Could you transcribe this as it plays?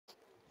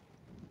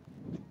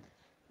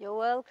You're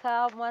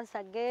welcome once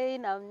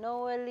again. I'm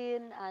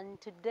Noeline,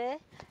 and today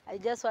I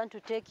just want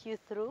to take you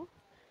through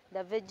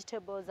the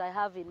vegetables I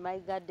have in my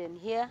garden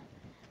here.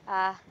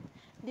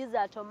 These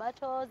are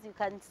tomatoes, you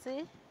can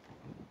see.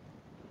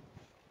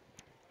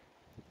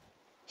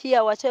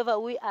 Here, whatever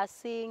we are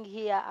seeing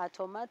here are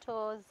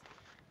tomatoes,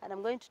 and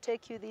I'm going to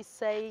take you this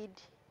side.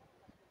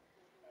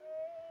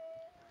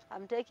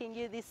 I'm taking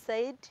you this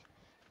side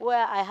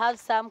where I have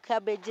some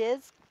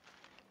cabbages.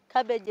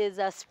 Cabbages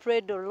are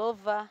spread all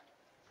over.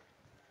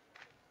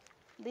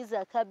 These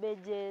are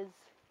cabbages.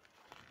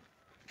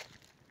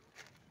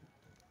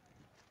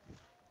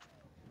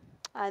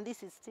 And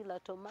this is still a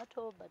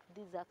tomato, but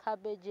these are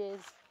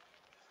cabbages.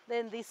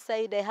 Then this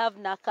side I have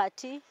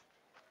nakati.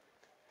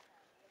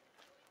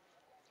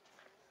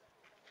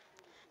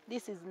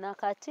 This is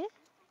nakati.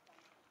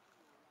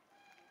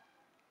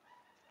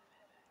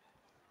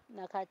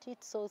 Nakati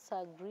also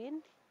are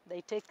green.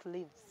 They take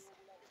leaves.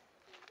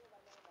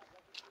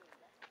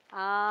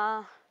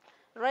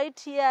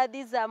 Right here,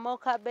 these are more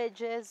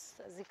cabbages,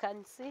 as you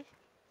can see.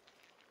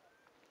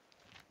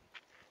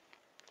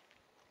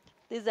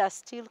 These are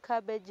still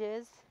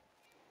cabbages.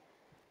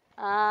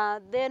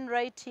 Then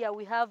right here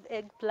we have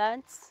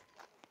eggplants.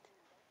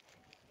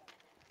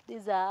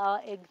 These are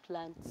our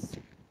eggplants.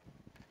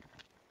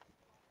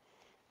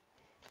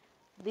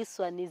 This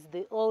one is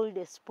the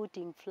oldest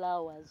putting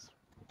flowers,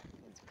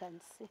 as you can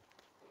see.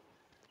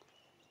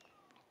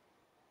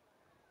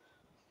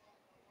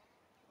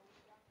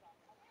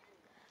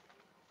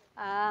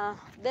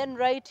 Then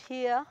right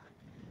here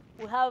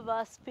we have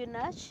our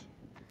spinach.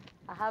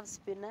 I have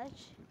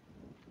spinach.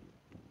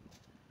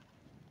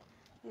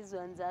 These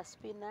ones are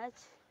spinach.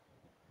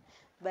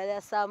 But there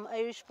are some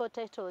Irish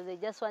potatoes. I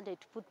just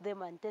wanted to put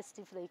them and test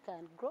if they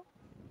can grow.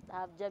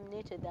 I have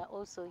germinated. They're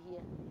also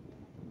here.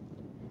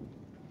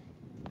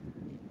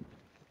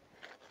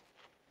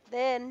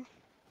 Then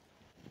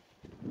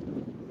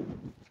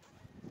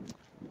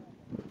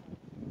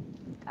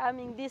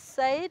coming this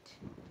side,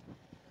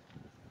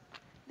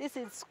 this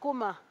is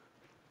skuma.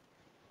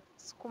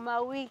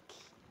 Skuma wiki.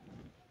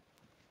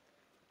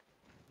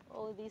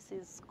 Oh, this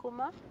is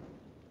skuma.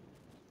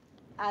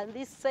 And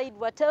this side,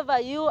 whatever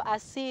you are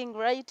seeing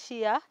right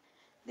here,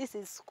 this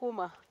is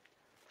skuma.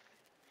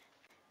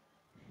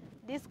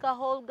 This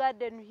whole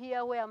garden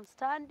here where I'm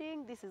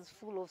standing, this is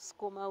full of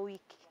skuma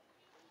wiki.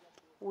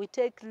 We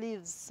take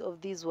leaves of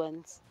these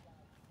ones.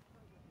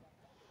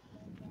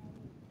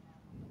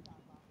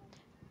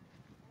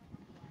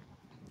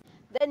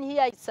 Then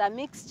here it's a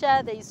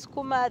mixture. There is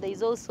skuma, there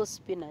is also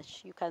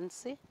spinach. You can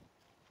see.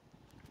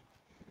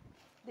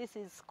 This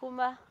is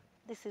skuma,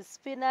 this is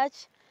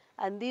spinach,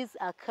 and these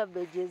are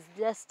cabbages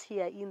just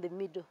here in the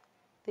middle.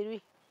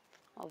 3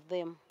 of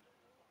them.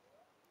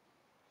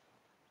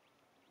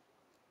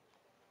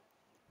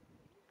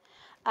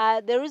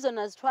 The reason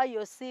as to why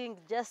you're seeing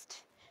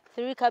just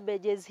 3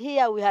 cabbages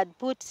here, we had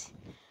put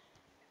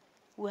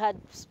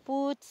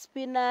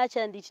spinach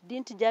and it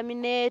didn't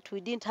germinate. We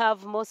didn't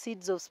have more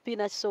seeds of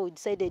spinach, so we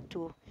decided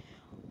to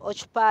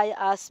occupy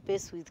our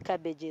space with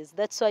cabbages.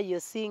 That's why you're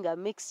seeing a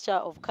mixture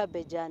of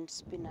cabbage and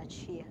spinach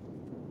here.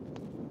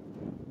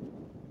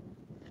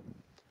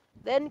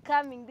 Then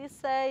coming this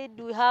side,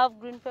 we have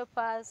green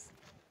peppers.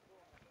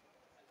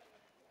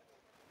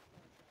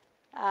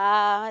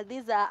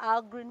 These are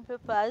our green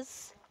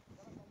peppers.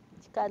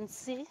 You can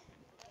see.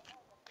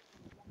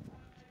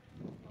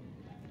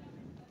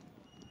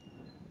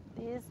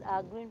 These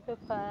are green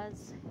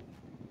peppers.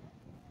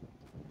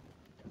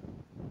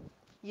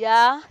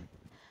 Yeah.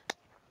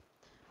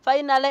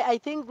 Finally, I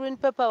think green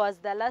pepper was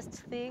the last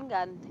thing,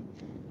 and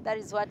that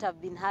is what I've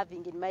been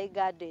having in my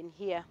garden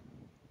here.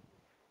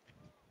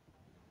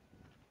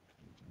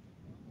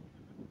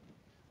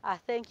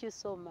 Thank you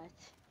so much.